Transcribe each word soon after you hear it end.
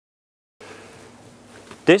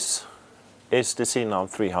This is the SeaNav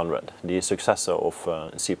 300, the successor of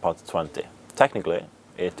SeaPAT 20. Technically,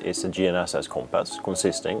 it is a GNSS compass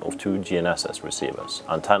consisting of two GNSS receivers,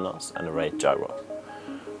 antennas and a rate gyro.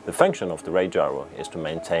 The function of the rate gyro is to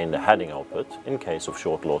maintain the heading output in case of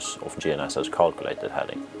short loss of GNSS calculated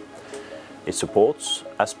heading. It supports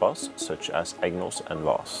SPAs such as EGNOS and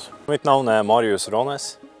VAS. Mitt navn er Marius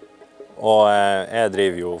Rånes, og jeg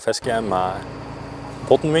driver jo fiske med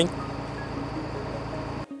pottenvind.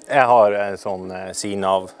 Jeg har en sånn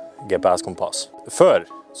SeaNav GPS-kompass. Før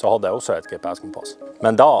så hadde jeg også et GPS-kompass,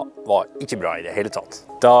 men da var det ikke bra i det hele tatt.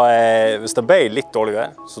 Hvis det ble litt dårligere,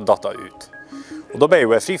 så datt det ut. Og da ble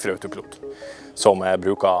jo jeg fri for autopilot, som jeg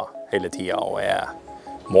bruker hele tiden, og jeg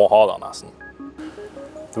må ha det nesten.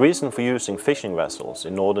 The reason for using fishing vessels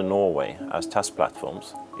in northern Norway as test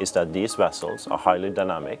platforms is that these vessels are highly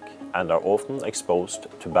dynamic and are often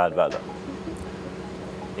exposed to bad weather.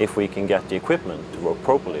 If we can get the equipment to work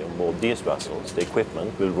properly on board these vessels, the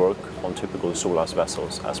equipment will work on typical Solas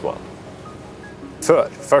vessels as well.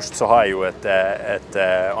 Først så har jeg jo et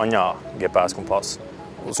annet GPS-kompass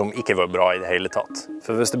som ikke var bra i det hele tatt.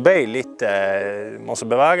 For hvis det ble litt masse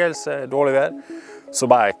bevegelse, dårlig vær, så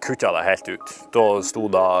bare kuttet det helt ut. Da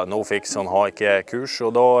stod det no fix, han har ikke kurs,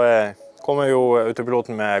 og da kommer jo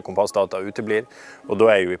autopiloten med kompassdata uteblir, og da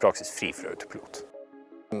er jeg jo i praksis fri for autopilot.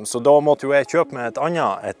 Så da måtte jo jeg kjøpe meg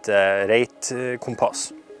et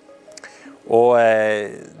rate-kompass. Og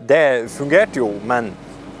det fungerte jo, men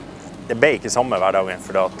det ble ikke samme hverdagen,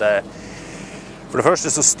 for det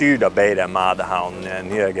første så styrer det bedre med det her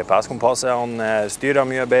nye GPS-kompasset. Han styrer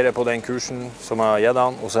mye bedre på den kursen som jeg har gitt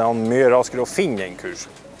han, og så er han mye raskere å finne den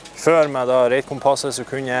kursen. Før med det rate-kompasset så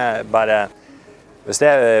kunne jeg bare, hvis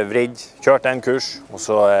jeg er vridd, kjørt en kurs, og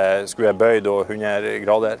så skulle jeg bøyd 100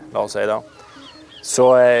 grader, la oss si det,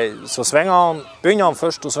 så begynner han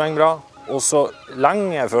først å svinge bra, og så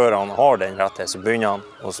lenge før han har den rette, så begynner han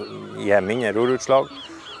å gi mindre rorutslag.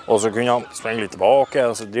 Og så kunne han svinge litt tilbake,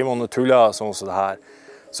 og så driver han og tuller sånn som det her.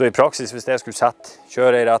 Så i praksis, hvis jeg skulle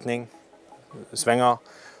kjøre i retning, svinge,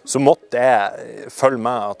 så måtte jeg følge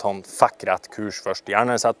med at han fikk rett kurs først.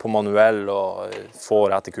 Gjerne sette på manuell og få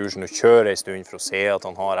rette kursen og kjøre en stund for å se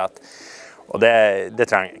at han har rett. Og det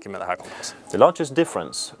trenger jeg ikke med dette kompasset. The largest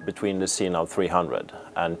difference between the SeaNav 300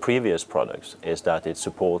 and previous products is that it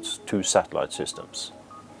supports two satellite systems.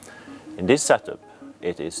 In this setup,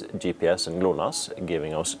 it is GPS and GLONASS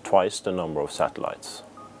giving us twice the number of satellites.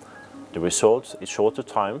 The result is shorter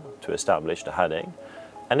time to establish the heading,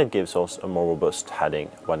 and it gives us a more robust heading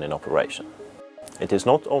when in operation. It is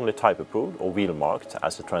not only type approved or wheel marked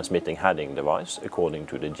as a transmitting heading device according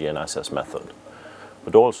to the GNSS method,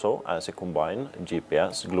 but also as a combined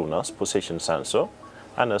GPS GLONASS position sensor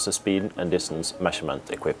and as a speed and distance measurement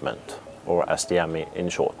equipment, or SDME in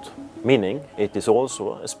short. Meaning it is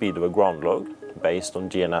also a speed of a ground log based on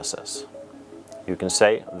GNSS. You can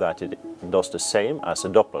say that it does the same as a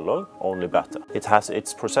Doppler log, only better. It has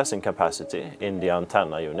its processing capacity in the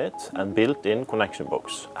antenna unit and built-in connection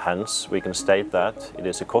box. Hence, we can state that it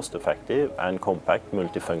is a cost-effective and compact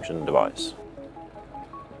multifunction device.